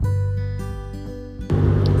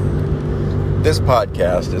This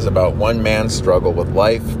podcast is about one man's struggle with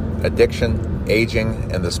life, addiction,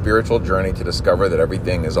 aging, and the spiritual journey to discover that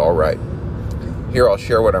everything is all right. Here I'll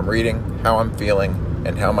share what I'm reading, how I'm feeling,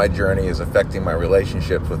 and how my journey is affecting my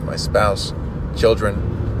relationships with my spouse,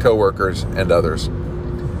 children, co-workers, and others.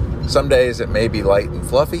 Some days it may be light and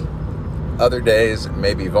fluffy. Other days it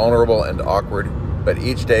may be vulnerable and awkward, but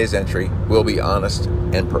each day's entry will be honest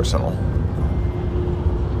and personal.